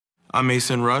I'm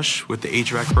Mason Rush with the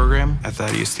HVAC program at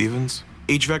Thaddeus.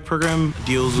 HVAC program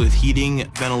deals with heating,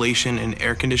 ventilation, and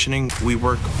air conditioning. We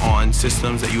work on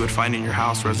systems that you would find in your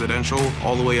house, residential,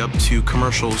 all the way up to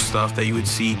commercial stuff that you would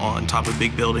see on top of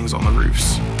big buildings on the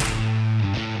roofs.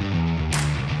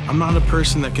 I'm not a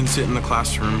person that can sit in the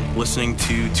classroom listening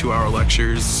to 2-hour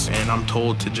lectures and I'm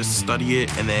told to just study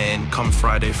it and then come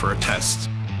Friday for a test.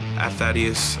 At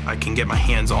Thaddeus, I can get my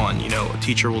hands on. A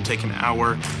teacher will take an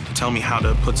hour to tell me how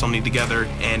to put something together,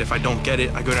 and if I don't get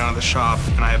it, I go down to the shop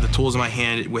and I have the tools in my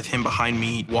hand with him behind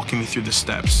me, walking me through the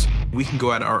steps. We can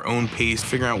go at our own pace,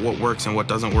 figuring out what works and what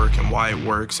doesn't work and why it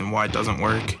works and why it doesn't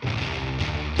work.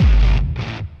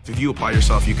 If you apply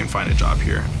yourself, you can find a job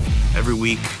here. Every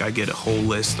week, I get a whole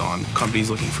list on companies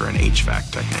looking for an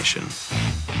HVAC technician.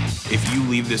 If you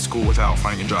leave this school without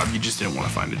finding a job, you just didn't want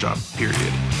to find a job,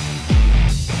 period.